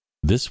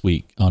This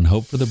week on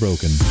Hope for the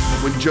Broken.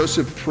 When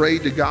Joseph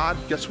prayed to God,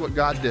 guess what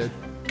God did?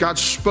 God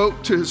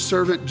spoke to his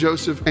servant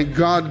Joseph, and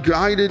God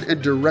guided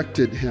and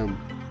directed him.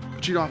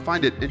 But I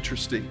find it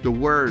interesting, the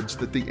words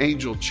that the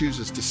angel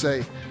chooses to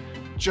say.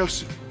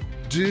 Joseph,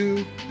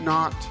 do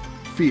not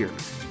fear.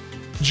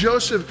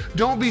 Joseph,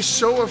 don't be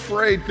so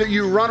afraid that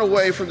you run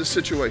away from the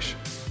situation.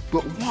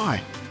 But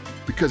why?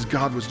 Because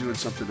God was doing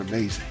something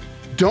amazing.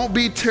 Don't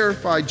be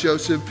terrified,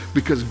 Joseph,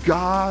 because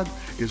God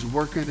is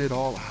working it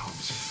all out.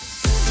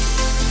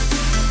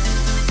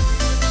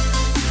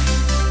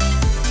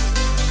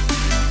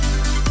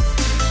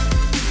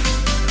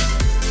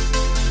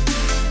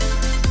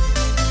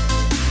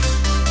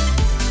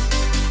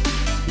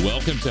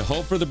 Welcome to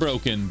Hope for the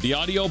Broken, the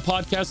audio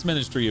podcast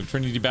ministry of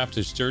Trinity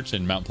Baptist Church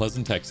in Mount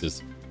Pleasant,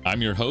 Texas.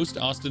 I'm your host,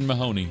 Austin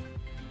Mahoney.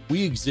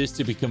 We exist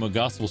to become a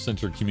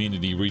gospel-centered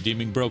community,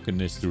 redeeming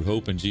brokenness through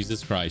hope in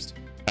Jesus Christ.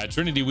 At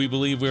Trinity, we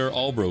believe we are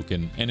all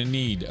broken and in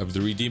need of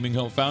the redeeming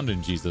hope found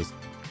in Jesus.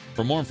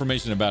 For more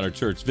information about our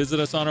church, visit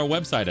us on our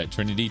website at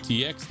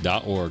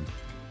trinitytx.org.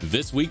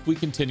 This week, we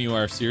continue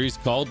our series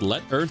called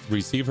Let Earth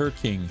Receive Her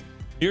King.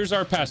 Here's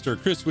our pastor,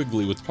 Chris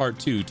Wigley, with part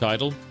 2,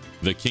 titled,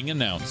 The King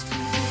Announced.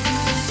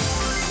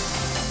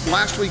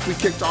 Last week, we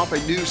kicked off a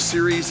new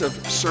series of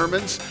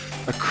sermons,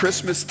 a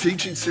Christmas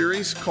teaching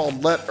series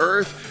called Let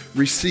Earth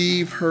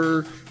Receive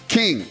Her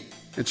King.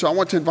 And so I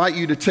want to invite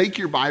you to take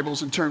your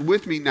Bibles and turn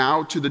with me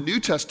now to the New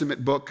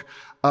Testament book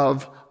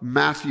of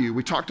Matthew.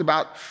 We talked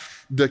about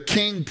the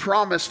King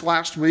promised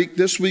last week.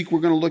 This week, we're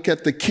going to look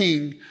at the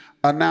King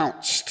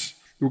announced.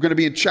 We're going to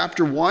be in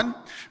chapter 1.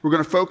 We're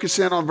going to focus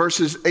in on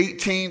verses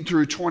 18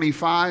 through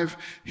 25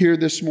 here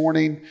this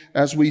morning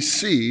as we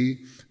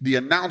see the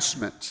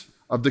announcement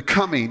of the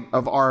coming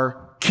of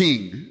our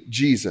King,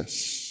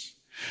 Jesus.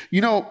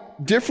 You know,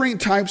 differing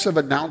types of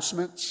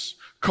announcements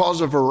cause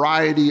a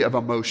variety of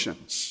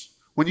emotions.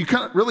 When you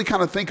really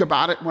think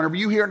about it, whenever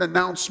you hear an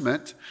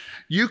announcement,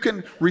 you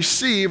can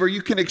receive or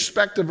you can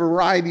expect a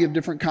variety of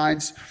different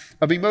kinds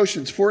of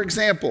emotions. For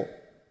example,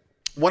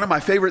 one of my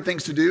favorite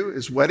things to do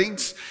is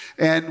weddings.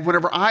 And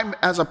whenever I'm,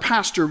 as a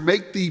pastor,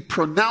 make the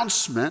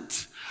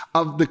pronouncement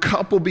of the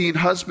couple being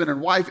husband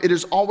and wife, it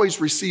is always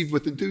received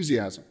with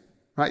enthusiasm.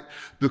 Right?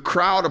 The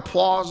crowd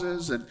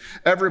applauses and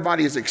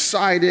everybody is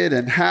excited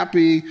and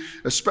happy,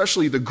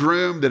 especially the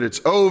groom that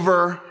it's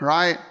over,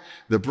 right?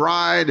 The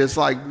bride is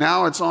like,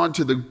 now it's on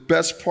to the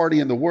best party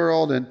in the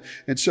world.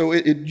 And so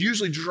it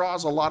usually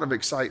draws a lot of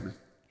excitement.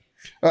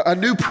 A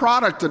new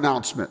product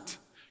announcement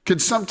can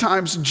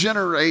sometimes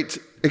generate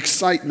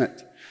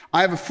excitement.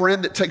 I have a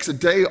friend that takes a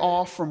day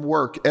off from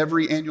work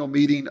every annual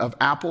meeting of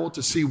Apple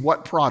to see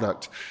what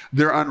product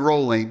they're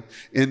unrolling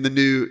in the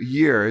new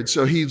year. And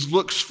so he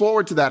looks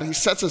forward to that. He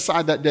sets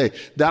aside that day.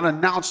 That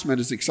announcement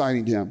is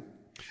exciting to him.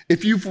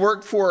 If you've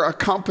worked for a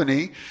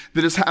company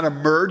that has had a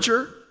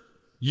merger,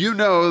 you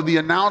know the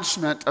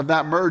announcement of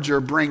that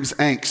merger brings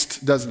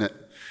angst, doesn't it?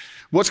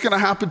 What's going to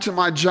happen to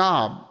my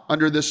job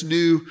under this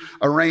new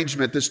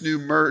arrangement, this new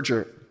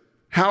merger?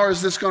 How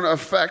is this going to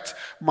affect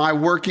my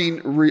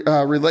working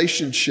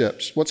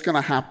relationships? What's going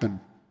to happen?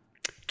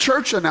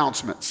 Church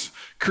announcements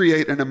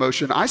create an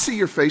emotion. I see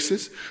your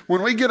faces.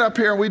 When we get up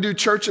here and we do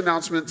church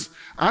announcements,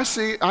 I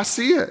see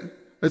it.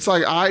 It's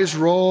like eyes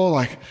roll,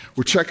 like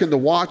we're checking the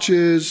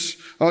watches.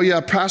 Oh yeah,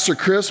 Pastor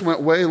Chris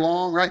went way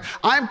long, right?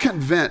 I'm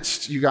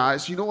convinced, you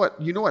guys, you know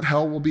what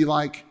hell will be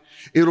like?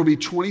 It'll be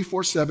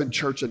 24/7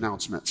 church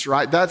announcements,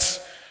 right? That's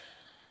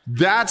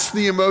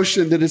the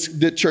emotion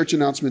that church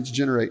announcements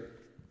generate.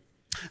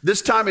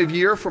 This time of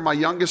year for my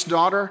youngest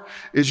daughter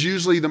is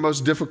usually the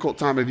most difficult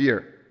time of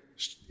year.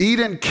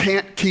 Eden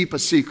can't keep a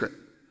secret,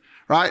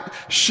 right?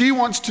 She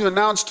wants to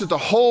announce to the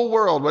whole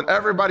world what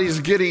everybody's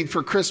getting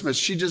for Christmas.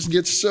 She just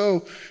gets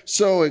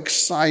so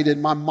excited.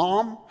 My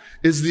mom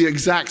is the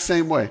exact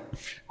same way.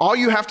 All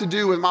you have to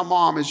do with my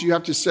mom is you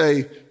have to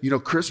say,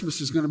 Christmas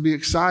is going to be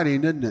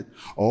exciting, isn't it?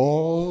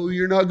 Oh,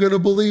 you're not going to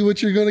believe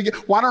what you're going to get.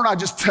 Why don't I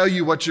just tell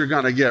you what you're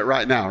going to get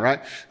right now,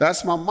 right?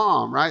 That's my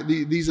mom, right?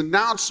 These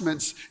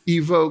announcements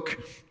evoke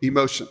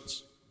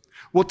emotions.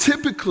 Well,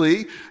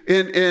 typically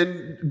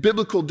in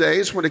biblical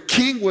days, when a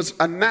king was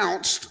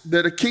announced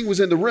that a king was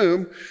in the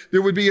room,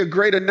 there would be a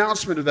great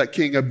announcement of that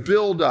king, a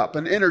build-up,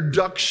 an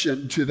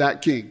introduction to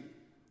that king.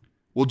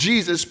 Well,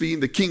 Jesus, being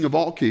the King of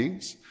all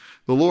kings,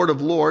 the Lord of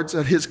lords,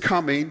 at his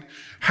coming,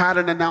 had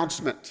an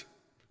announcement.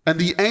 And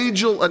the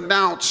angel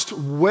announced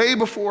way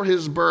before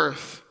his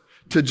birth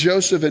to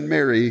Joseph and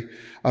Mary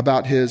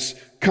about his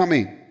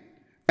coming.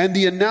 And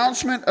the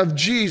announcement of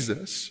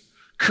Jesus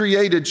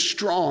created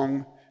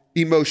strong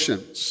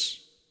emotions.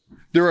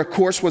 There, of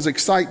course, was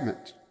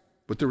excitement,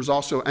 but there was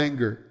also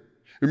anger.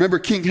 Remember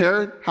King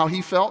Herod, how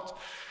he felt?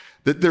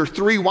 That there are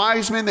 3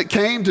 wise men that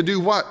came to do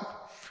what?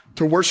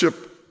 To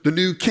worship the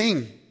new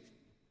king.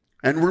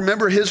 And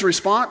remember his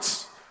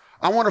response?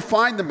 I want to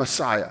find the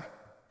Messiah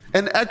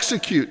and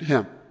execute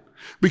him,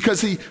 because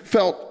he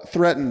felt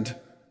threatened.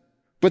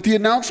 But the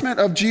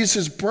announcement of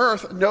Jesus'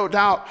 birth, no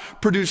doubt,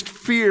 produced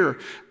fear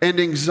and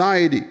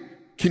anxiety.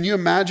 Can you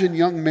imagine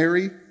young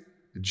Mary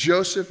and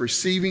Joseph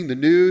receiving the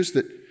news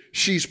that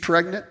she's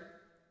pregnant.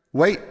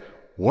 Wait,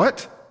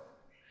 what?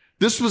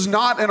 This was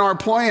not in our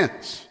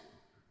plans.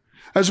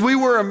 As we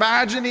were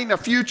imagining a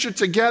future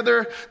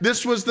together,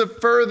 this was the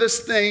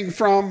furthest thing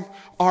from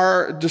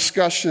our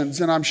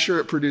discussions, and I'm sure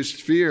it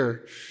produced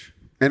fear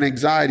and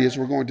anxiety as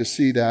we're going to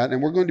see that.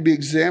 And we're going to be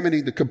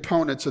examining the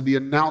components of the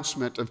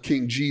announcement of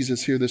King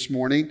Jesus here this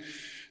morning,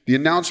 the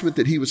announcement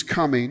that he was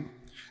coming.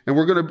 And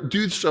we're going to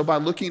do so by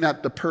looking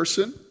at the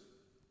person,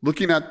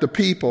 looking at the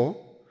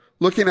people,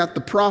 looking at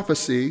the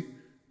prophecy,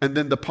 and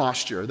then the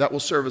posture. That will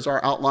serve as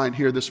our outline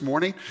here this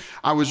morning.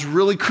 I was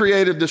really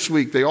creative this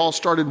week. They all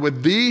started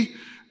with the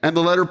and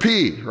the letter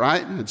P,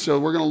 right? And so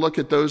we're going to look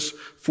at those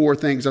four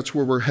things. That's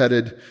where we're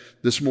headed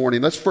this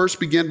morning. Let's first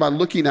begin by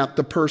looking at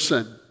the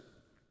person.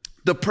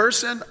 The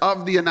person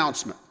of the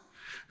announcement.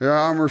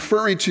 I'm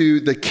referring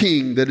to the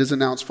king that is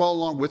announced. Follow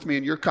along with me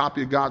in your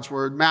copy of God's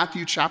word.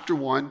 Matthew chapter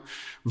 1,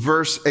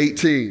 verse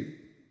 18.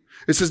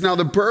 It says, "Now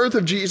the birth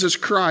of Jesus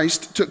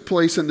Christ took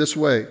place in this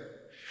way.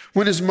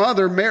 When his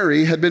mother,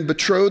 Mary, had been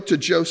betrothed to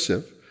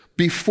Joseph,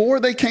 before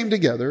they came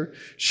together,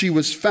 she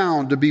was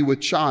found to be with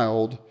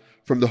child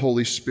from the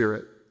Holy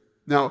Spirit."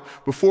 Now,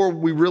 before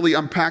we really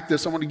unpack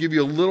this, I want to give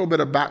you a little bit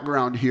of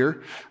background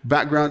here,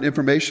 background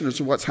information as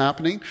to what's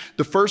happening.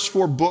 The first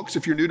four books,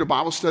 if you're new to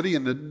Bible study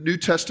in the New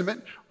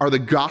Testament, are the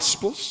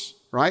Gospels,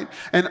 right?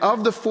 And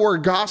of the four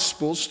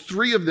Gospels,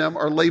 three of them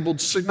are labeled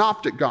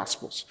synoptic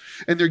Gospels.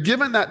 And they're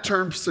given that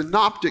term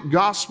synoptic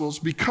Gospels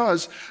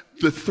because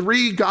the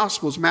three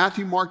Gospels,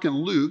 Matthew, Mark, and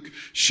Luke,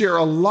 share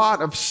a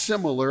lot of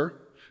similar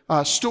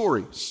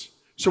stories.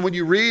 So when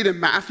you read in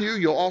Matthew,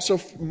 you'll also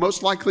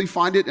most likely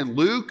find it in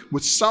Luke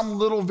with some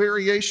little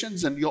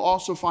variations, and you'll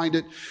also find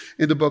it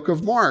in the book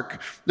of Mark.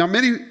 Now,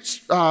 many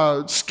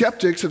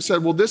skeptics have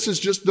said, well, this is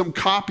just them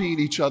copying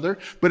each other,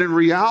 but in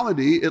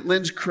reality, it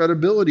lends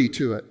credibility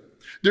to it.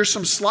 There's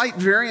some slight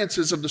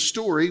variances of the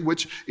story,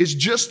 which is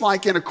just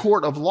like in a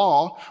court of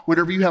law.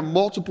 Whenever you have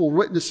multiple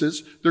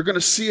witnesses, they're going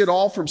to see it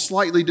all from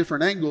slightly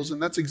different angles,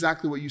 and that's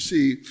exactly what you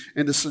see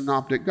in the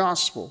synoptic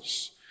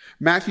Gospels.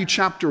 Matthew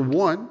chapter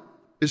 1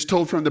 is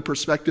told from the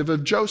perspective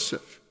of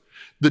Joseph.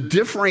 The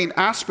differing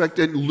aspect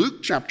in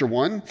Luke chapter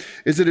 1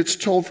 is that it's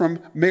told from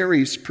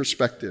Mary's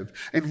perspective.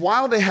 And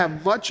while they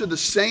have much of the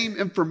same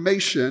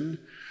information,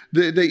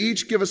 they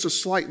each give us a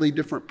slightly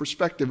different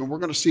perspective. And we're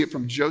going to see it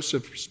from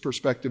Joseph's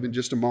perspective in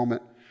just a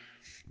moment.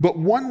 But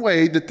one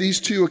way that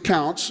these two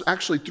accounts,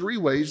 actually three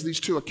ways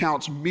these two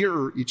accounts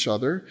mirror each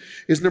other,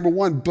 is number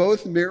one,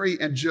 both Mary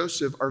and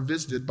Joseph are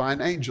visited by an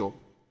angel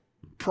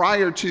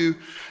prior to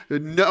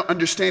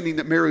understanding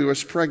that Mary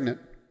was pregnant.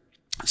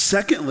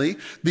 Secondly,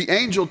 the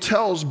angel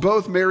tells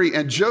both Mary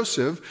and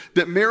Joseph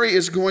that Mary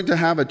is going to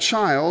have a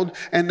child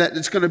and that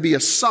it's going to be a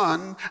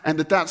son and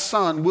that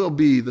son will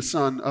be the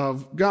Son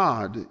of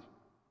God.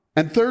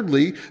 And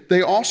thirdly,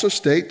 they also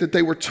state that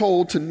they were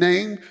told to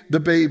name the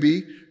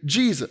baby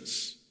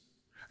Jesus.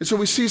 And so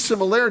we see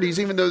similarities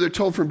even though they're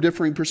told from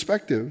differing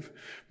perspective.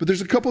 But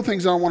there's a couple of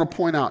things I want to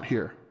point out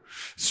here,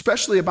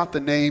 especially about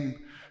the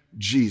name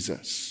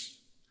Jesus.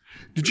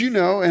 Did you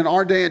know in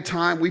our day and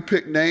time, we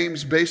pick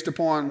names based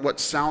upon what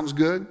sounds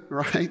good,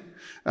 right?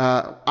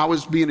 I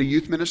was being a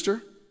youth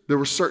minister. There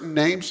were certain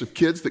names of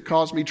kids that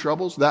caused me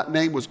troubles. That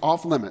name was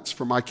off limits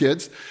for my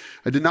kids.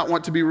 I did not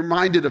want to be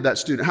reminded of that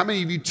student. How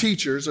many of you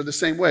teachers are the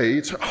same way?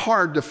 It's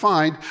hard to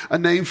find a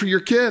name for your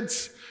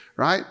kids,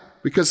 right?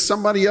 Because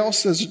somebody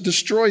else has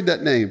destroyed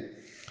that name.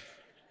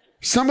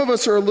 Some of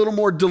us are a little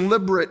more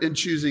deliberate in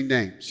choosing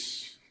names.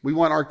 We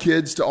want our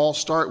kids to all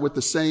start with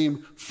the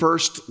same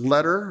first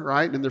letter,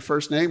 right, in their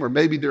first name, or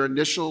maybe their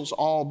initials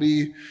all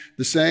be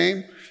the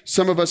same.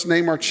 Some of us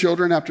name our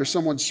children after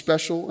someone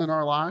special in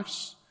our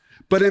lives.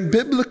 But in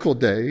biblical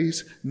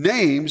days,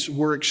 names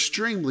were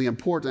extremely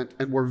important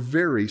and were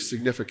very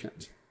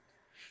significant.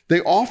 They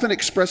often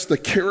expressed the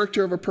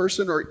character of a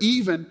person or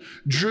even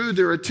drew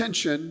their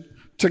attention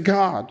to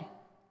God.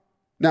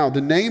 Now, the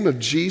name of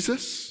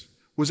Jesus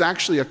was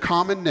actually a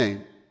common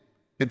name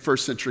in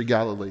first century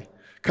Galilee.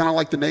 Kind of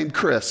like the name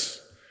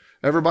Chris.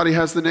 Everybody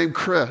has the name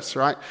Chris,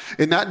 right?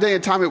 In that day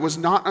and time, it was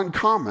not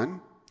uncommon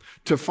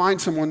to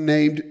find someone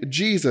named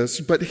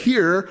Jesus. But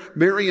here,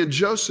 Mary and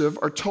Joseph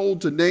are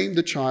told to name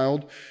the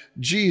child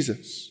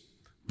Jesus.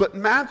 But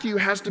Matthew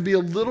has to be a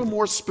little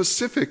more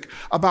specific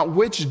about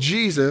which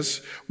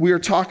Jesus we are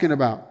talking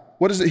about.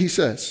 What is it he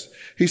says?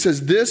 He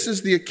says, this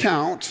is the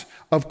account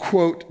of,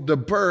 quote, the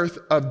birth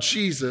of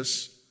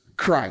Jesus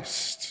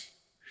Christ.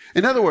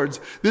 In other words,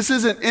 this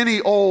isn't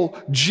any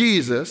old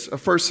Jesus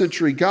of first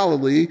century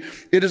Galilee.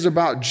 It is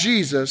about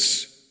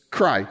Jesus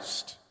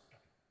Christ.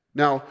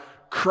 Now,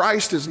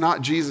 Christ is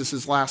not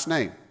Jesus' last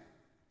name.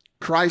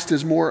 Christ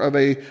is more of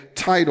a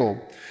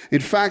title. In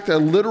fact, a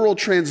literal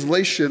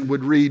translation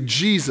would read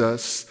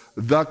Jesus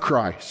the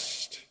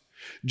Christ.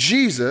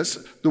 Jesus,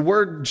 the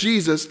word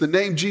Jesus, the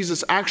name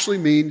Jesus actually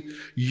means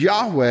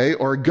Yahweh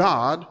or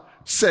God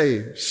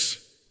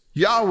saves.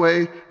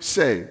 Yahweh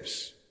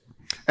saves.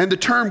 And the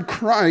term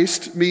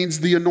Christ means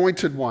the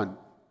anointed one,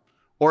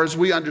 or as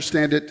we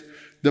understand it,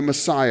 the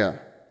Messiah.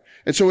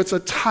 And so it's a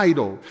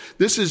title.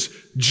 This is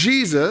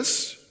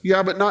Jesus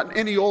Yeah, but not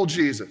any old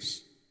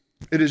Jesus.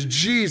 It is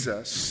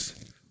Jesus,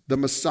 the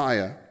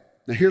Messiah.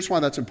 Now here's why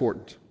that's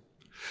important.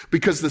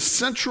 Because the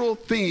central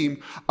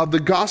theme of the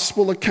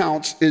gospel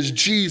accounts is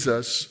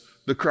Jesus,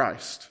 the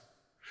Christ.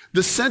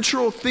 The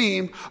central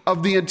theme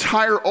of the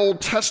entire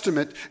Old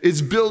Testament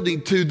is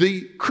building to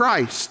the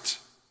Christ.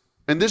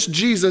 And this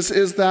Jesus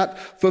is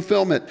that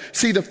fulfillment.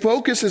 See, the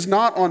focus is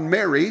not on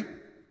Mary.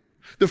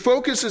 The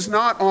focus is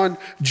not on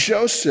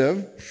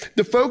Joseph.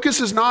 The focus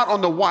is not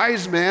on the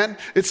wise man.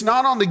 It's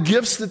not on the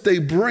gifts that they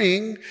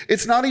bring.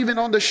 It's not even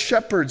on the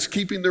shepherds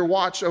keeping their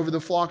watch over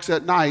the flocks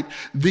at night.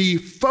 The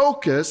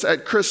focus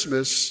at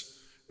Christmas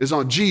is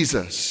on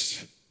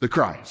Jesus, the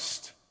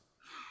Christ.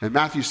 And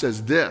Matthew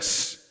says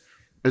this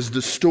is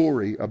the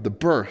story of the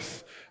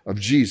birth of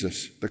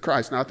Jesus, the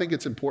Christ. Now, I think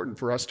it's important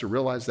for us to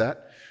realize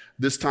that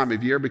this time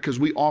of year because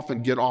we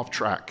often get off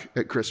track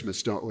at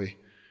Christmas, don't we?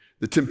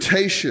 The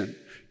temptation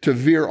to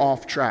veer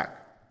off track.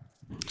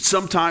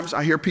 Sometimes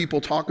I hear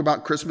people talk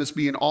about Christmas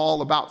being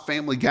all about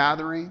family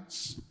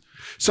gatherings.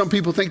 Some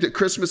people think that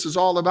Christmas is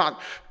all about,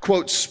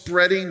 quote,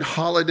 spreading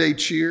holiday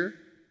cheer,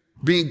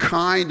 being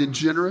kind and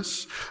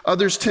generous.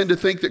 Others tend to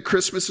think that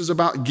Christmas is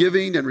about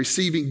giving and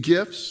receiving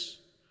gifts.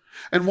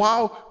 And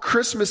while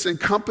Christmas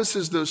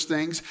encompasses those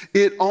things,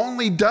 it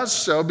only does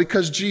so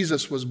because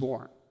Jesus was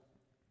born.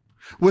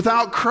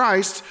 Without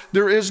Christ,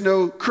 there is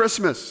no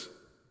Christmas.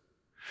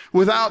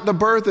 Without the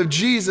birth of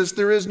Jesus,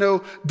 there is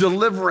no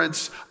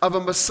deliverance of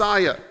a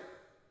Messiah.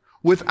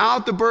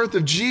 Without the birth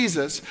of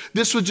Jesus,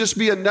 this would just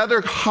be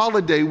another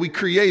holiday we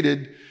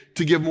created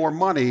to give more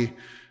money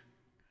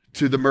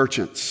to the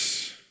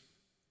merchants.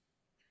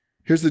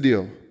 Here's the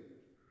deal.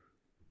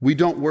 We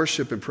don't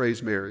worship and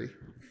praise Mary.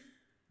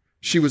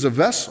 She was a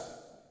vessel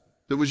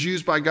that was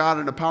used by God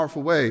in a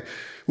powerful way.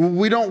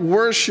 We don't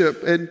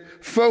worship and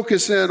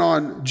focus in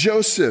on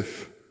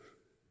Joseph.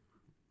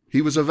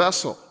 He was a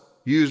vessel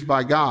used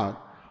by God.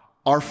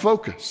 Our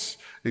focus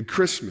in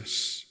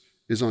Christmas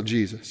is on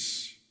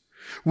Jesus.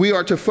 We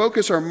are to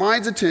focus our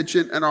mind's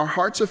attention and our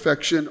heart's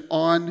affection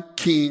on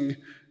King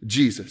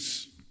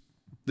Jesus.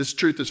 This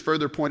truth is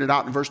further pointed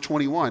out in verse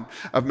 21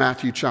 of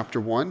Matthew chapter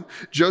 1.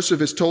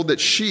 Joseph is told that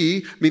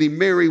she, meaning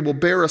Mary, will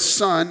bear a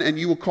son, and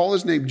you will call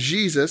his name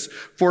Jesus,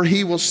 for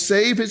he will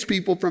save his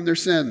people from their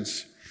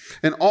sins.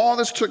 And all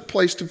this took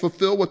place to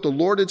fulfill what the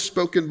Lord had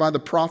spoken by the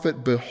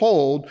prophet.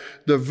 Behold,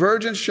 the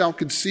virgin shall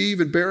conceive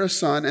and bear a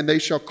son, and they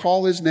shall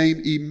call his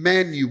name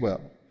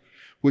Emmanuel,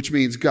 which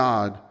means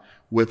God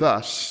with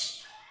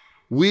us.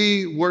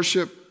 We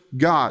worship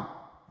God.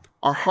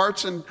 Our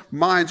hearts and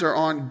minds are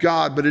on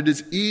God, but it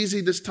is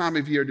easy this time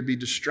of year to be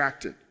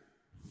distracted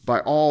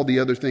by all the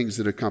other things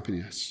that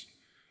accompany us.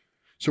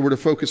 So we're to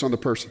focus on the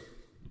person.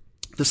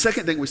 The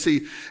second thing we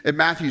see in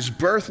Matthew's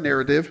birth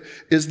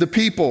narrative is the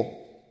people.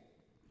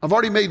 I've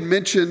already made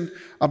mention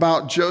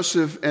about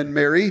Joseph and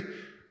Mary,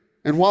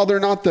 and while they're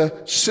not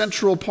the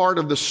central part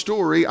of the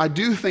story, I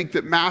do think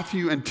that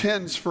Matthew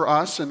intends for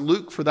us, and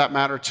Luke for that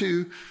matter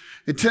too,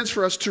 intends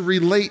for us to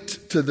relate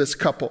to this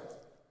couple,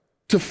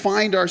 to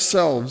find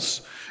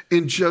ourselves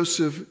in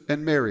Joseph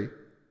and Mary.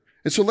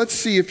 And so let's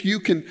see if you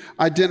can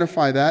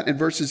identify that. In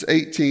verses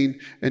 18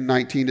 and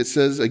 19, it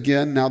says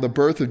again, now the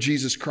birth of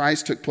Jesus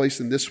Christ took place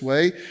in this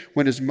way.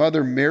 When his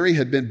mother Mary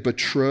had been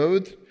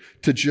betrothed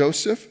to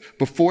Joseph,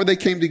 before they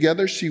came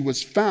together, she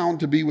was found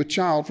to be with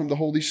child from the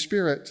Holy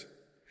Spirit.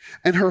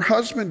 And her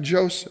husband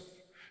Joseph,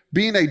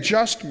 being a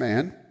just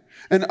man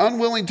and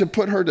unwilling to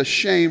put her to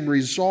shame,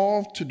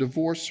 resolved to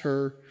divorce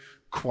her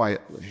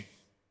quietly.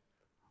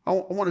 I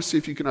want to see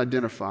if you can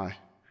identify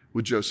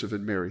with Joseph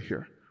and Mary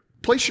here.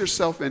 Place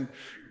yourself in,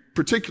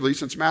 particularly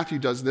since Matthew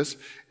does this,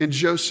 in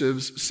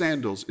Joseph's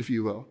sandals, if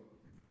you will.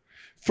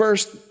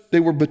 First,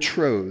 they were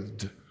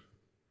betrothed.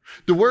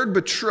 The word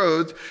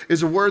betrothed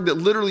is a word that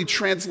literally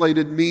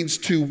translated means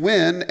to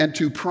win and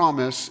to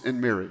promise in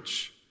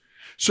marriage.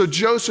 So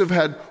Joseph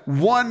had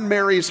won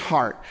Mary's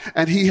heart,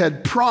 and he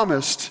had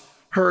promised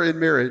her in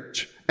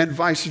marriage, and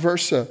vice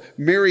versa.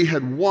 Mary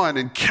had won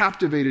and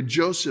captivated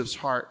Joseph's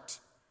heart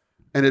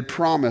and had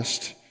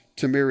promised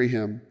to marry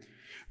him.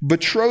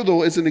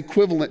 Betrothal is an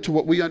equivalent to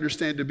what we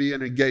understand to be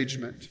an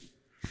engagement.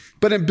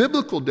 But in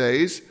biblical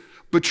days,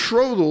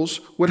 betrothals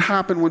would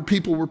happen when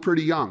people were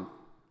pretty young,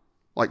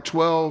 like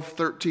 12,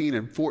 13,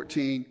 and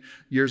 14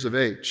 years of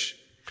age.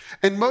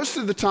 And most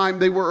of the time,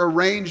 they were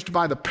arranged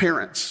by the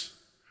parents.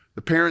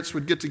 The parents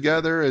would get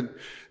together, and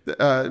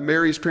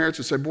Mary's parents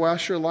would say, boy, I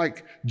sure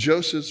like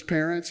Joseph's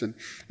parents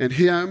and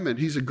him, and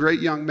he's a great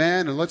young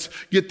man, and let's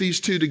get these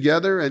two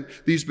together. And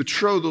these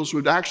betrothals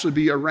would actually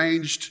be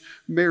arranged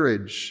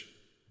marriage.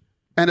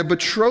 And a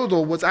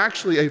betrothal was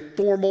actually a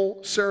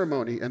formal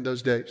ceremony in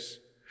those days.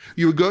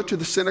 You would go to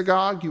the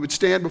synagogue, you would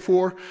stand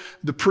before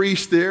the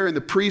priest there, and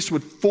the priest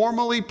would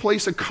formally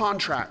place a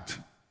contract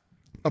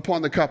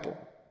upon the couple.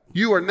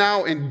 You are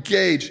now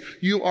engaged.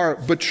 You are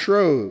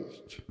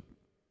betrothed.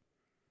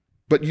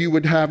 But you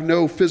would have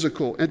no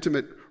physical,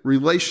 intimate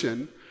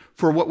relation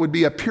for what would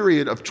be a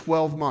period of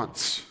 12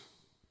 months.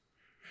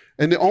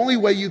 And the only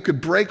way you could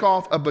break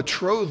off a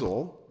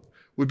betrothal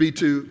would be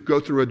to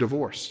go through a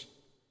divorce.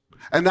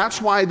 And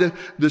that's why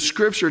the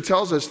scripture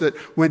tells us that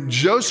when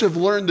Joseph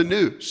learned the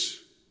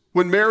news,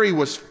 when Mary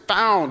was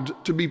found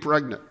to be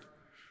pregnant,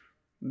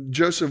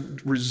 Joseph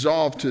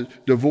resolved to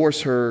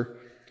divorce her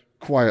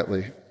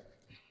quietly.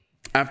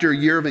 After a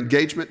year of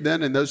engagement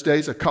then, in those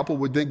days, a couple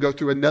would then go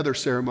through another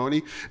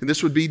ceremony, and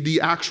this would be the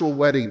actual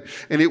wedding.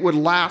 And it would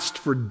last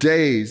for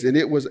days, and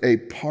it was a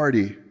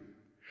party.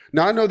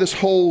 Now, I know this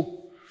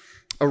whole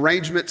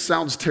arrangement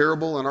sounds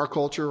terrible in our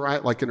culture,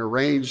 right? Like an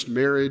arranged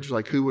marriage,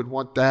 like who would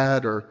want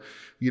that? Or,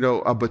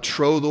 a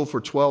betrothal for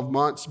 12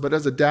 months. But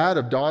as a dad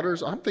of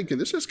daughters, I'm thinking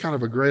this is kind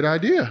of a great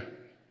idea.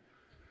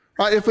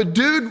 Right? If a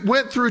dude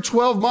went through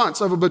 12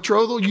 months of a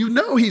betrothal,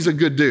 he's a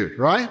good dude,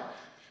 right?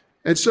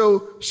 And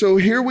so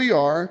here we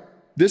are.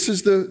 This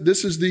is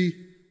the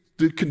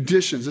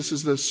conditions. This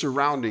is the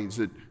surroundings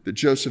that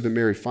Joseph and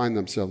Mary find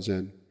themselves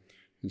in.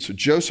 And so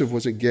Joseph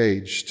was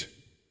engaged.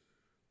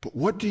 But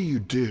what do you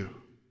do?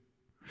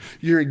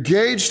 You're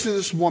engaged to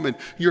this woman.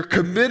 You're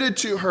committed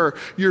to her.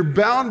 You're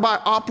bound by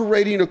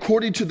operating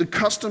according to the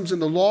customs and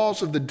the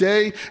laws of the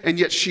day, and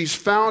yet she's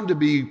found to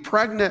be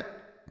pregnant.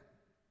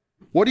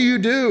 What do you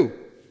do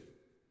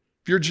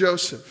if you're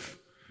Joseph?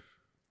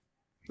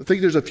 I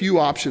think there's a few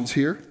options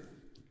here.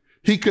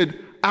 He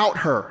could out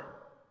her.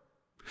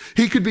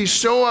 He could be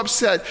so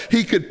upset,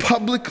 he could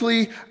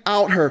publicly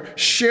out her,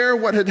 share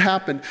what had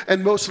happened,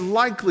 and most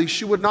likely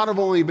she would not have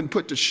only been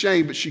put to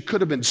shame, but she could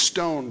have been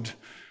stoned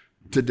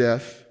to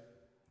death.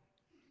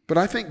 But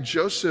I think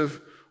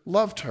Joseph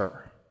loved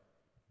her.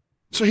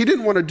 So he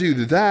didn't want to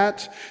do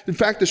that. In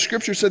fact, the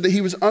scripture said that he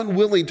was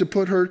unwilling to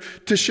put her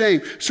to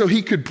shame. So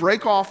he could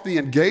break off the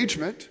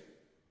engagement,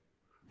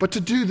 but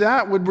to do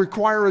that would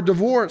require a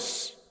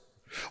divorce.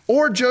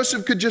 Or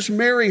Joseph could just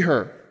marry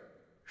her,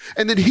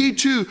 and then he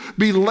too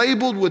be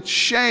labeled with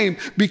shame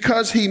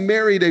because he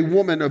married a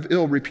woman of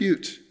ill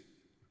repute.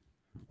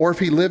 Or if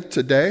he lived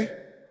today,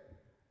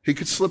 he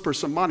could slip her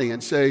some money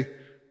and say,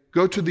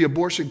 go to the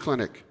abortion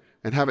clinic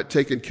and have it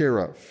taken care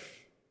of.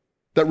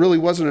 That really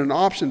wasn't an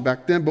option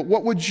back then, but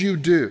what would you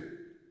do?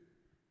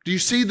 Do you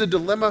see the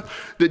dilemma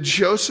that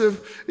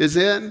Joseph is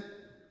in?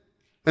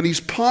 And he's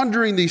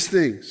pondering these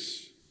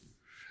things.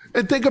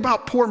 And think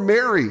about poor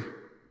Mary.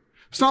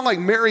 It's not like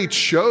Mary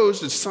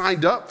chose and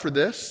signed up for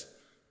this.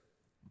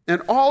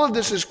 And all of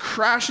this is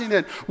crashing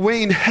and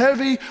weighing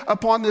heavy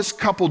upon this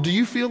couple. Do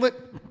you feel it?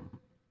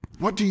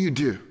 What do you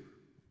do?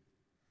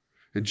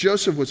 And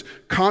Joseph was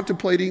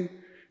contemplating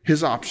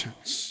his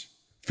options,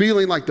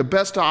 feeling like the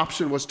best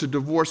option was to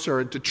divorce her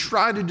and to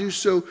try to do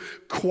so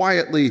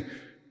quietly.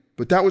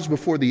 But that was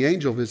before the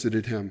angel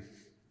visited him.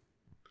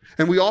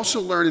 And we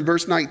also learn in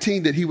verse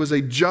 19 that he was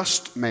a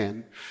just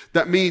man.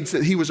 That means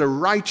that he was a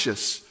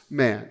righteous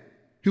man.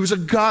 He was a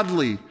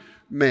godly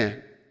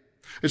man.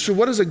 And so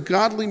what does a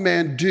godly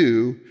man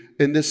do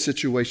in this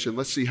situation?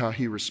 Let's see how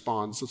he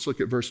responds. Let's look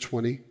at verse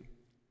 20.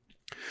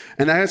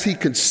 And as he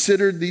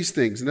considered these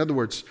things, in other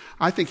words,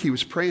 I think he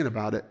was praying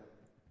about it.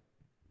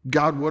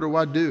 God, what do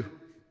I do?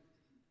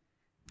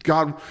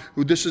 God,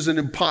 this is an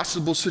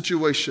impossible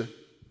situation.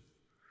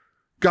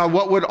 God,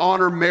 what would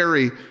honor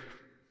Mary?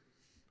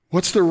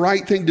 What's the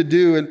right thing to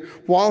do? And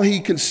while he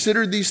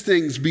considered these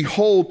things,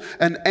 behold,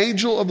 an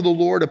angel of the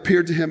Lord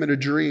appeared to him in a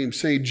dream,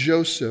 saying,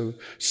 Joseph,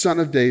 son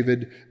of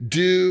David,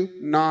 do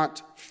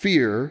not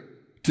fear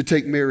to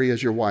take Mary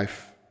as your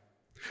wife.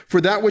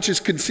 For that which is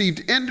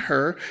conceived in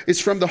her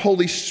is from the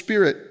Holy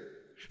Spirit.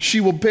 She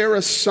will bear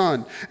a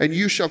son, and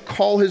you shall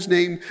call his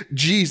name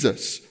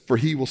Jesus, for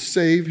he will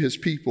save his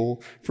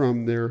people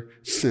from their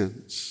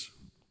sins.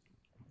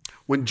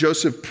 When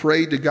Joseph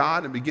prayed to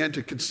God and began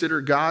to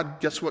consider God,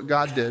 guess what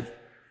God did?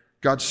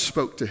 God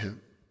spoke to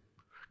him.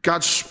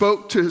 God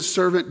spoke to his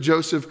servant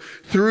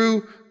Joseph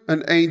through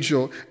an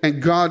angel,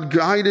 and God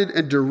guided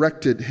and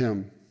directed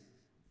him.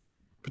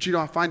 But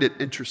I find it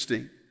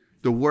interesting,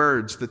 the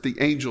words that the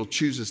angel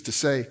chooses to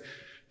say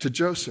to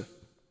Joseph.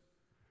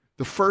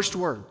 The first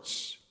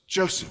words,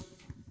 Joseph,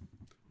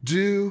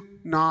 do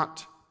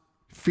not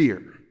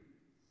fear.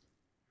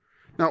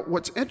 Now,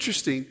 what's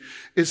interesting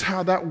is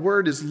how that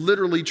word is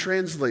literally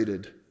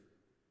translated.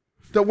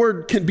 That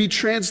word can be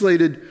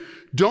translated,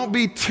 don't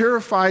be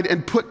terrified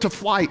and put to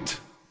flight.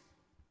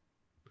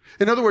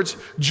 In other words,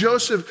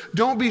 Joseph,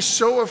 don't be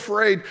so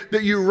afraid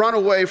that you run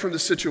away from the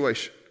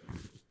situation.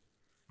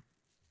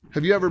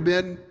 Have you ever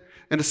been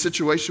in a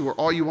situation where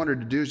all you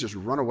wanted to do is just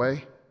run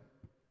away?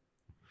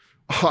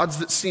 Odds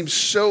that seem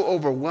so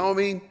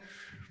overwhelming,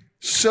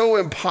 so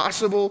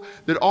impossible,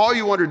 that all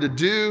you wanted to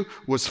do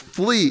was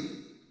flee.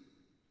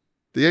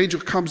 The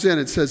angel comes in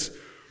and says,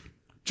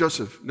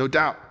 Joseph, no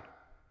doubt,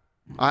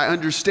 I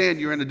understand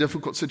you're in a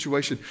difficult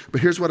situation,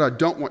 but here's what I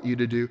don't want you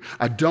to do.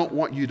 I don't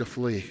want you to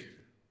flee.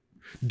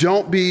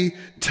 Don't be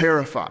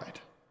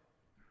terrified.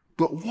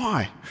 But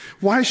why?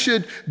 Why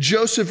should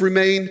Joseph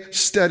remain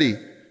steady?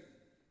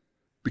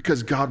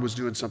 Because God was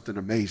doing something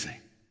amazing.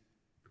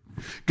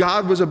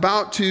 God was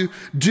about to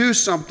do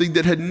something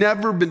that had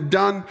never been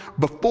done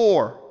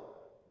before.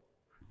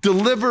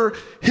 Deliver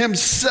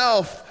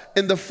himself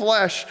in the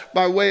flesh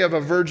by way of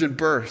a virgin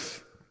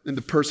birth. in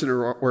the person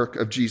or work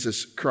of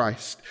Jesus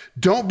Christ.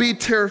 Don't be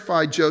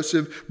terrified,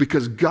 Joseph,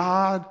 because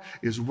God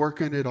is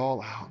working it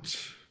all out.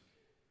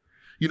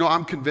 You know,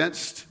 I'm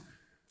convinced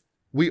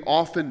we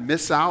often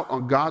miss out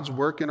on God's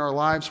work in our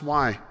lives.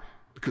 Why?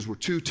 Because we're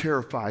too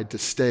terrified to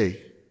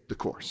stay the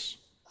course.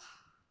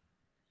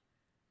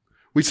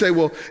 We say,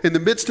 well, in the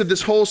midst of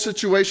this whole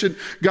situation,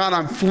 God,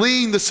 I'm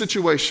fleeing the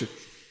situation.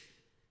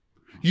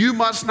 You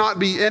must not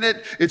be in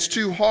it. It's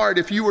too hard.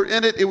 If you were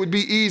in it, it would be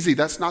easy.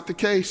 That's not the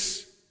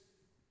case.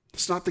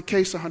 It's not the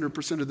case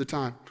 100% of the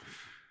time.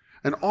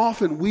 And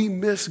often we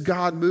miss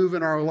God move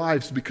in our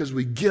lives because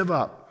we give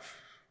up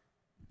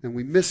and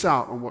we miss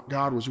out on what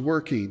God was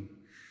working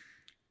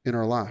in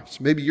our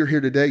lives. Maybe you're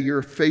here today,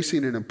 you're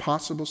facing an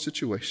impossible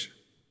situation.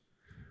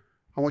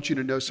 I want you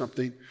to know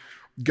something.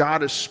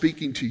 God is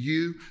speaking to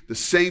you the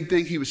same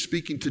thing he was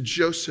speaking to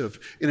Joseph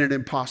in an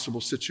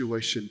impossible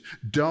situation.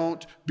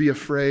 Don't be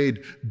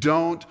afraid.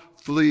 Don't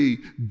flee.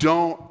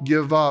 Don't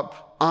give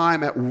up.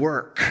 I'm at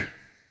work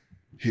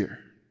here.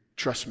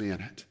 Trust me in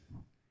it.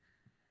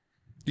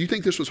 Do you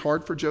think this was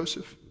hard for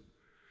Joseph?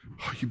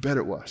 Oh, you bet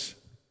it was.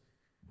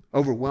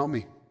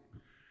 Overwhelming.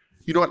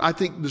 You know what? I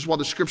think this is why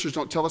the scriptures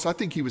don't tell us. I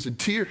think he was in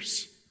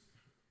tears,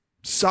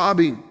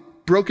 sobbing,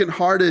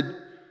 brokenhearted,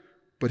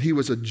 but he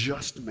was a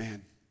just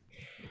man.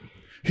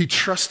 He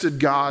trusted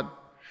God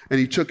and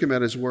he took him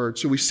at his word.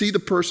 So we see the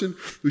person,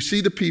 we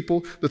see the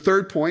people. The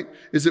third point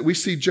is that we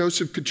see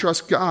Joseph could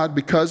trust God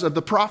because of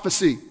the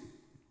prophecy.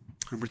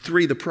 Number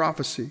 3, the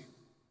prophecy.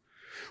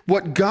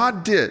 What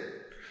God did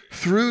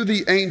through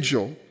the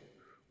angel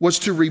was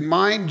to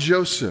remind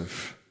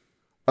Joseph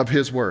of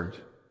his word.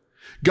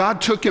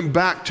 God took him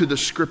back to the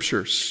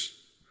scriptures.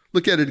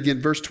 Look at it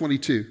again, verse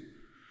 22.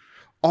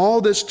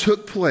 All this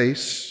took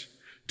place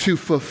to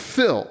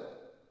fulfill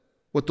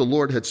what the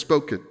Lord had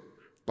spoken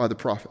by the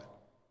prophet.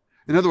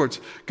 In other words,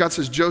 God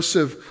says,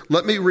 Joseph,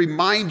 let me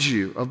remind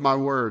you of my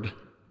word.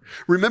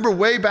 Remember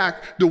way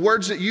back the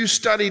words that you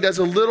studied as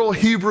a little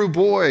Hebrew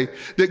boy,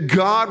 that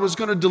God was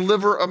going to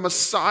deliver a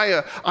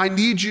Messiah. I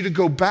need you to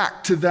go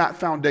back to that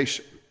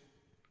foundation.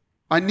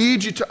 I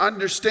need you to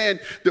understand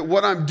that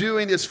what I'm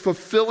doing is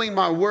fulfilling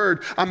my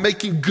word. I'm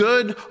making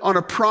good on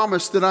a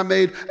promise that I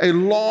made a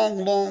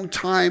long, long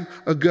time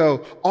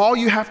ago. All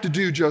you have to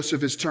do,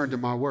 Joseph, is turn to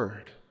my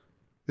word.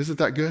 Isn't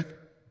that good?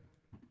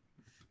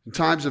 In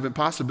times of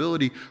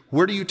impossibility,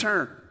 where do you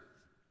turn?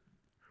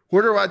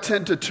 Where do I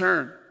tend to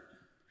turn?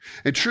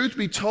 And truth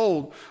be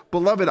told,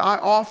 beloved, I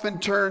often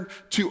turn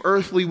to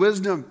earthly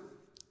wisdom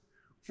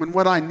when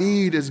what I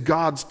need is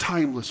God's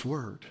timeless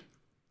word.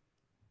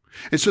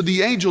 And so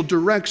the angel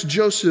directs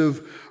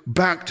Joseph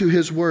back to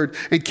his word.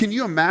 And can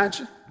you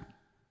imagine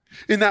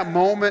in that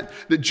moment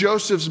that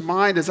Joseph's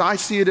mind, as I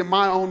see it in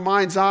my own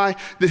mind's eye,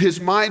 that his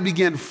mind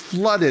began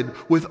flooded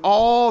with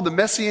all the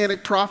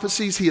messianic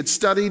prophecies he had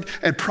studied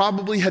and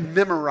probably had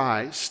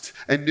memorized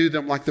and knew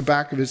them like the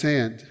back of his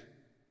hand.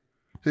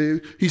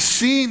 He's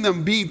seeing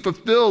them being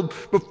fulfilled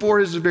before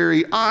his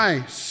very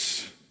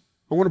eyes.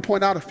 I want to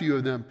point out a few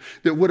of them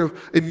that would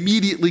have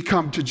immediately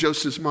come to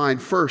Joseph's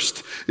mind.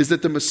 First is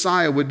that the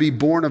Messiah would be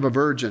born of a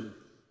virgin.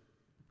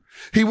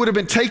 He would have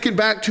been taken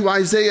back to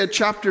Isaiah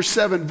chapter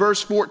 7,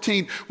 verse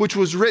 14, which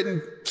was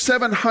written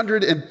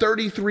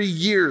 733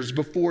 years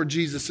before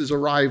Jesus'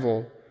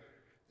 arrival.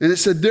 And it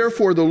said,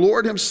 therefore, the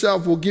Lord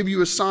himself will give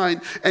you a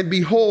sign, and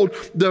behold,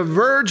 the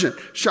virgin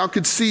shall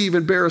conceive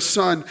and bear a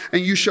son,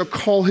 and you shall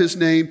call his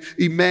name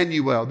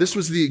Emmanuel. This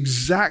was the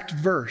exact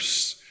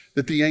verse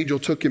that the angel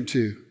took him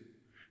to.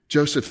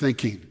 Joseph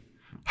thinking,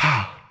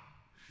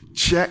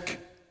 check.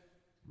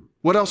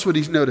 What else would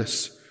he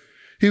notice?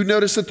 He would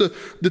notice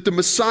that the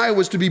Messiah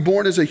was to be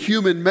born as a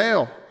human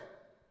male.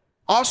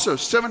 Also,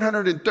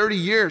 730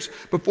 years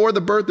before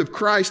the birth of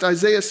Christ,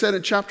 Isaiah said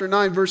in chapter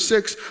 9, verse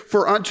 6,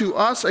 for unto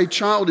us a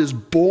child is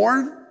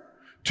born,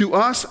 to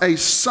us a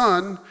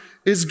son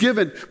is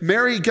given.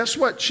 Mary, guess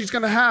what she's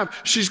going to have?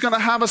 She's going to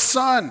have a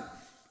son.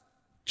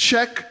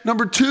 Check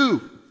number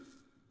 2.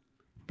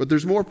 But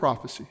there's more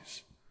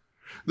prophecies.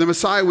 The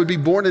Messiah would be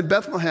born in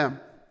Bethlehem.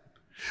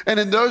 And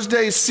in those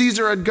days,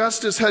 Caesar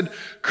Augustus had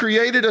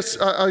created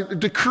a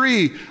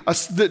decree,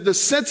 the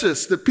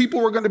census, that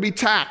people were going to be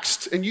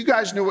taxed. And you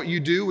guys know what you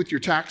do with your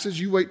taxes.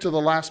 You wait till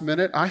the last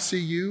minute. I see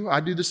you. I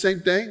do the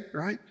same thing,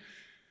 right?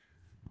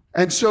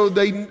 And so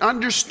they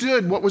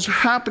understood what was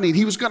happening.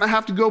 He was going to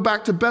have to go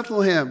back to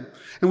Bethlehem.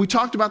 And we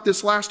talked about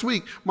this last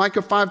week.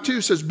 Micah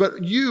 5:2 says,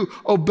 but you,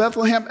 O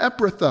Bethlehem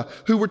Ephrathah,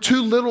 who were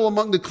too little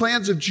among the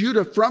clans of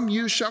Judah, from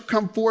you shall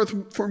come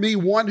forth for me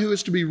one who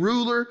is to be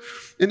ruler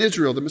in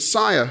Israel. The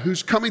Messiah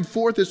whose coming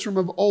forth is from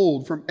of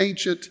old, from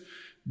ancient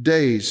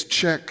days.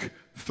 Check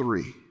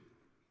 3.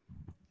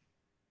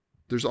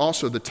 There's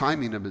also the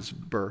timing of his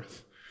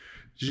birth.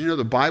 Did you know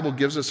the Bible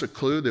gives us a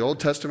clue? The Old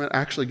Testament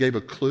actually gave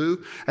a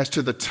clue as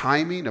to the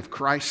timing of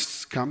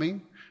Christ's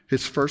coming,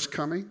 his first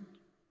coming.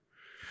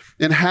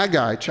 In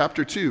Haggai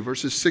chapter 2,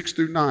 verses 6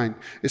 through 9,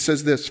 it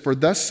says this, for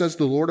thus says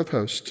the Lord of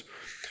hosts,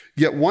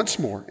 yet once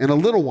more, in a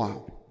little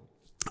while,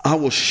 I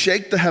will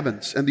shake the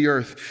heavens and the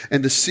earth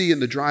and the sea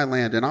and the dry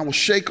land, and I will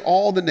shake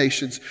all the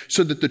nations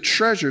so that the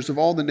treasures of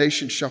all the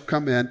nations shall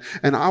come in,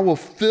 and I will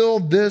fill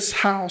this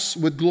house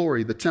with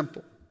glory, the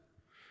temple,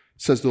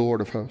 says the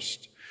Lord of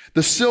hosts.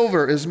 The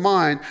silver is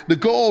mine, the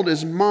gold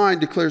is mine,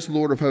 declares the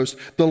Lord of hosts.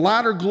 The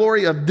latter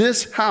glory of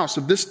this house,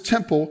 of this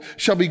temple,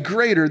 shall be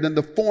greater than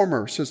the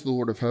former, says the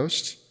Lord of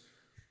hosts.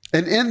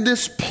 And in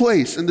this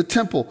place, in the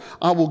temple,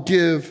 I will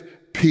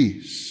give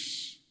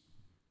peace.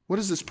 What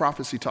is this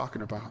prophecy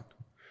talking about?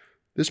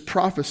 This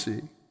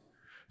prophecy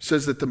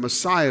says that the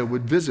Messiah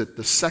would visit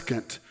the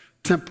second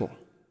temple.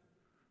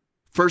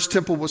 First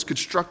temple was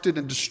constructed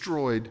and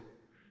destroyed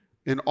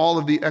in all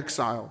of the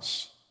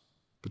exiles.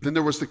 But then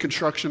there was the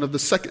construction of the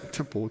second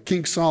temple,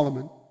 King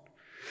Solomon.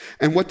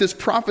 And what this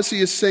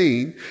prophecy is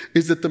saying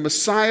is that the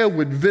Messiah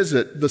would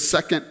visit the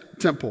second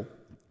temple.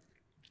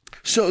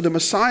 So the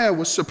Messiah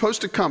was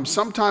supposed to come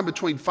sometime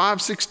between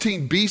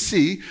 516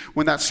 BC,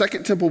 when that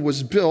second temple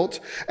was built,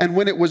 and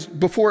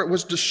before it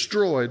was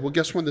destroyed. Well,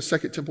 guess when the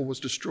second temple was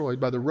destroyed?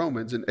 By the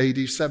Romans in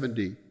AD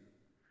 70.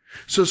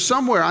 So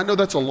somewhere, I know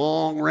that's a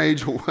long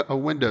range of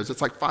windows.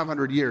 It's like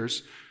 500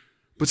 years.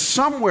 But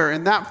somewhere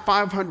in that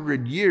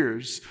 500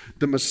 years,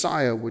 the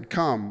Messiah would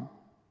come.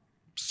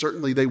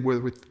 Certainly they were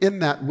within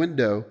that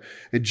window.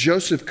 And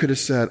Joseph could have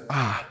said,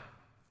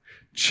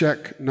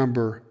 check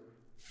number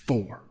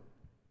 4.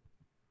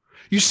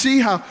 You see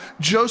how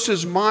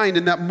Joseph's mind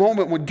in that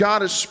moment when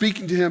God is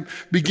speaking to him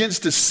begins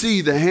to see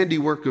the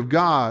handiwork of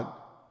God,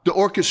 the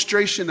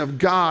orchestration of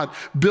God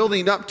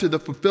building up to the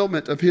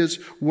fulfillment of his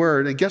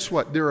word. And guess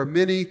what? There are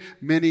many,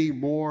 many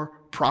more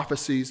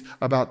prophecies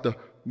about the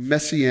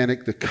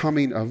messianic, the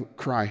coming of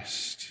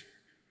Christ.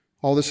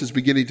 All this is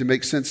beginning to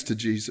make sense to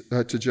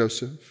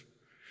Joseph.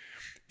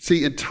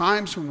 See, in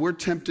times when we're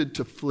tempted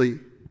to flee,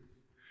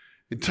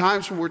 in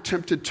times when we're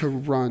tempted to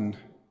run,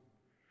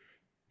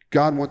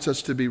 God wants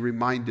us to be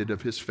reminded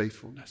of his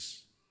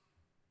faithfulness.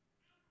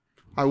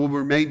 I will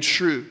remain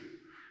true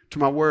to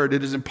my word.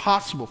 It is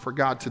impossible for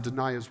God to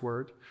deny his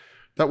word.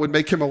 That would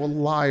make him a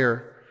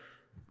liar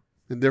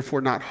and therefore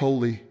not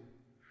holy.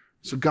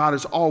 So God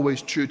is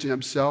always true to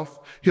himself.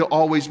 He'll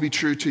always be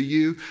true to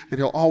you, and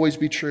he'll always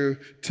be true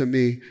to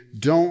me.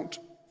 Don't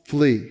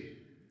flee,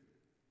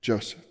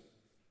 Joseph.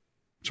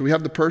 So we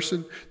have the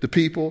person, the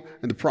people,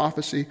 and the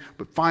prophecy,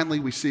 but finally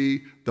we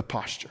see the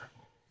posture.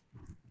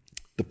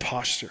 The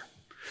posture.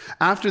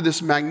 After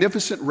this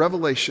magnificent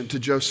revelation to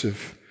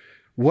Joseph,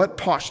 what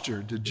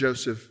posture did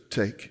Joseph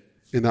take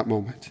in that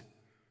moment?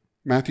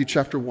 Matthew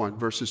chapter 1,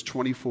 verses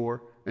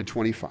 24 and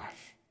 25.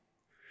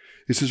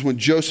 It says, when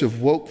Joseph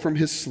woke from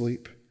his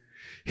sleep,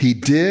 he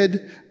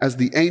did as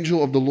the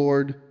angel of the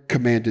Lord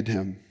commanded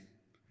him.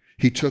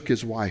 He took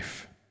his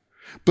wife,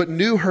 but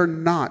knew her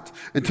not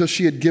until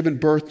she had given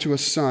birth to a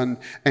son,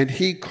 and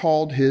he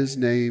called his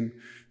name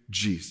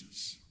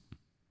Jesus.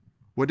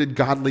 What did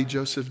godly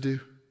Joseph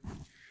do?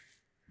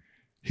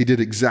 He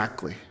did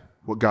exactly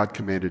what God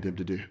commanded him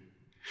to do.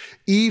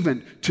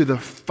 Even to the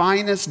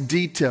finest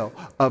detail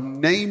of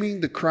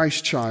naming the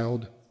Christ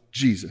child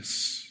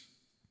Jesus.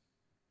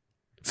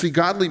 See,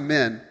 godly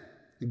men,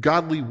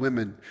 godly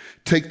women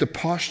take the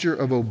posture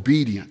of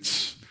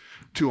obedience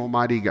to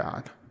Almighty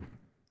God.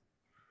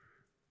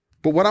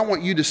 But what I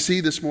want you to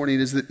see this morning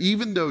is that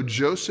even though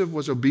Joseph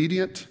was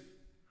obedient,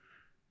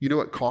 you know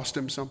what cost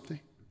him something?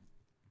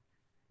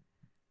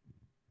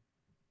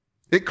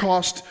 It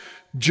cost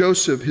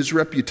Joseph his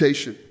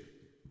reputation.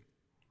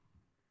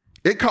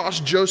 It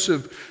cost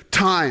Joseph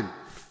time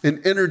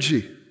and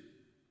energy.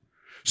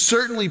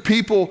 Certainly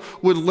people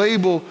would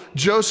label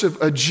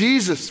Joseph a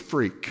Jesus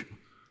freak.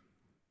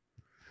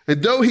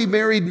 And though he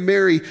married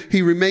Mary,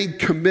 he remained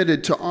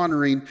committed to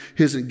honoring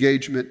his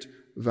engagement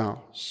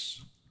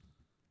vows.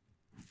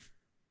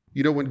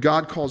 You know, when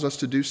God calls us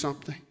to do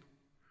something,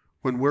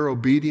 when we're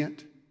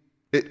obedient,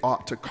 it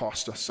ought to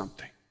cost us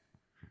something.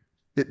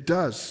 It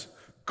does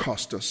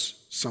cost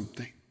us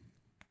something.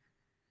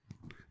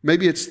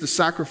 Maybe it's the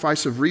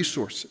sacrifice of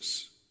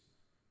resources.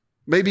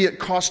 Maybe it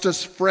cost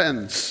us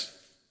friends.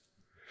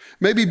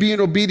 Maybe being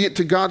obedient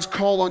to God's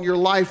call on your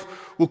life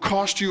will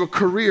cost you a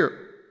career.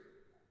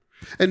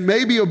 And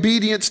maybe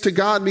obedience to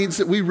God means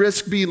that we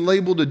risk being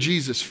labeled a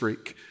Jesus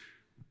freak.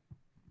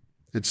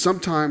 And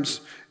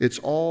sometimes it's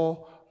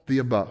all the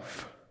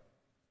above.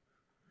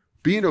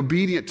 Being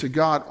obedient to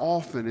God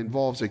often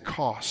involves a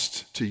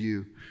cost to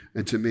you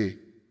and to me.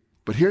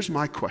 But here's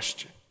my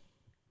question.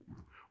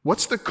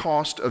 What's the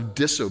cost of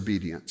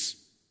disobedience?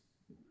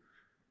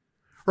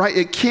 Right?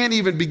 It can't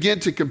even begin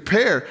to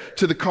compare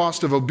to the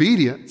cost of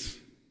obedience.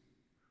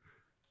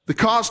 The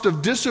cost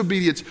of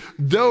disobedience,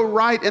 though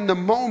right in the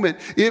moment,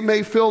 it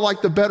may feel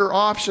like the better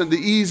option, the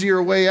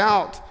easier way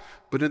out.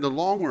 But in the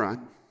long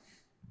run,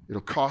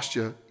 it'll cost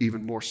you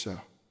even more so.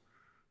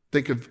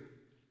 Think of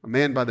a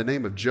man by the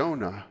name of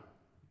Jonah.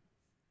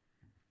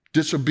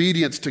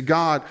 Disobedience to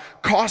God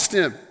cost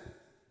him.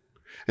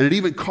 And it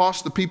even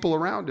cost the people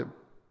around him.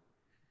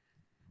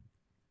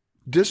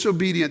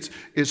 Disobedience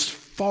is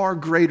far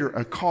greater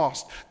a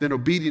cost than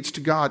obedience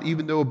to God,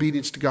 even though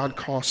obedience to God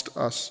cost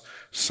us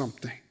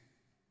something.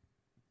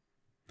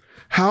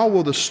 How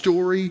will the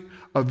story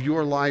of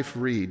your life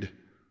read?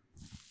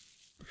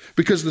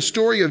 Because the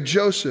story of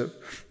Joseph,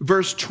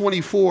 verse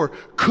 24,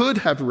 could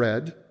have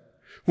read,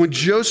 when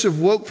Joseph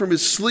woke from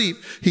his sleep,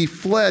 he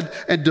fled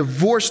and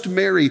divorced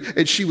Mary,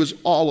 and she was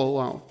all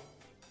alone.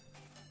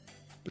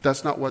 But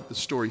that's not what the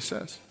story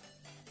says.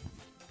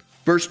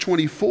 Verse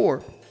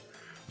 24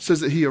 says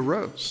that he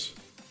arose,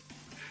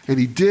 and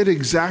he did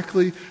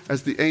exactly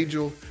as the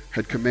angel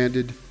had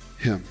commanded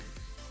him.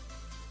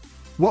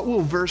 What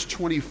will verse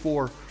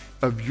 24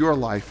 of your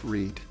life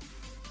read?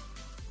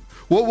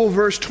 What will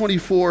verse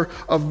 24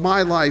 of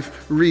my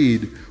life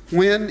read?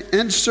 When,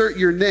 insert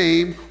your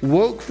name,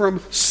 woke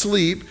from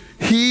sleep,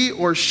 he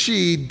or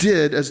she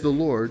did as the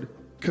Lord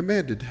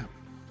commanded him.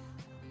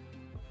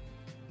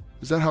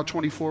 Is that how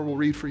 24 will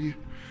read for you?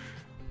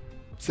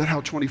 Is that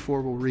how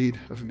 24 will read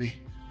of me?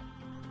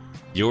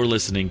 You're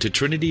listening to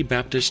Trinity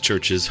Baptist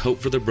Church's Hope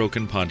for the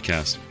Broken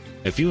podcast.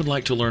 If you would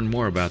like to learn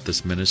more about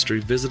this ministry,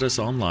 visit us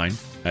online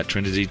at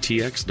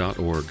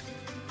trinitytx.org.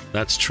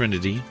 That's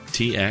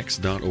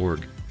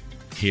trinitytx.org.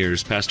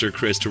 Here's Pastor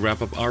Chris to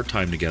wrap up our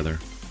time together.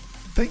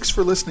 Thanks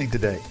for listening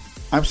today.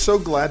 I'm so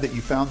glad that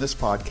you found this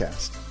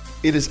podcast.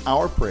 It is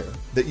our prayer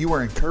that you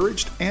are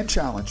encouraged and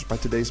challenged by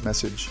today's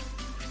message.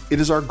 It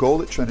is our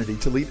goal at Trinity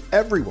to lead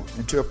everyone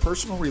into a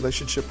personal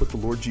relationship with the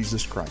Lord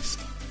Jesus Christ.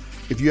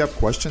 If you have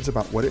questions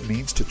about what it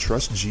means to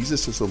trust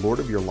Jesus as the Lord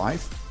of your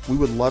life, we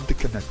would love to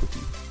connect with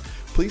you.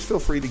 Please feel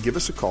free to give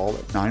us a call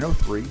at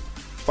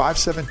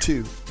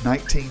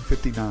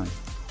 903-572-1959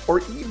 or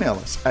email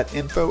us at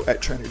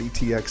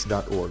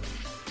info@trinitytx.org.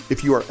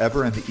 If you are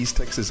ever in the East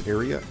Texas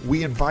area,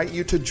 we invite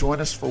you to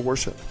join us for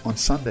worship on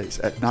Sundays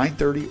at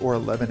 9:30 or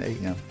 11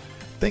 a.m.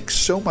 Thanks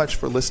so much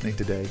for listening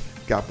today.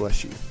 God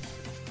bless you.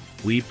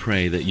 We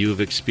pray that you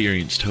have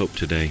experienced hope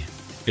today.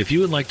 If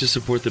you would like to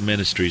support the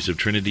ministries of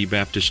Trinity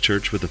Baptist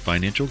Church with a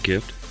financial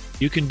gift,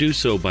 you can do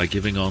so by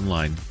giving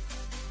online.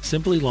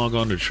 Simply log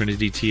on to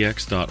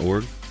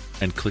trinitytx.org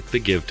and click the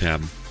Give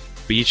tab.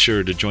 Be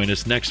sure to join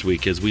us next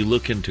week as we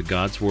look into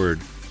God's Word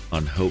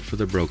on Hope for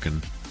the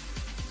Broken.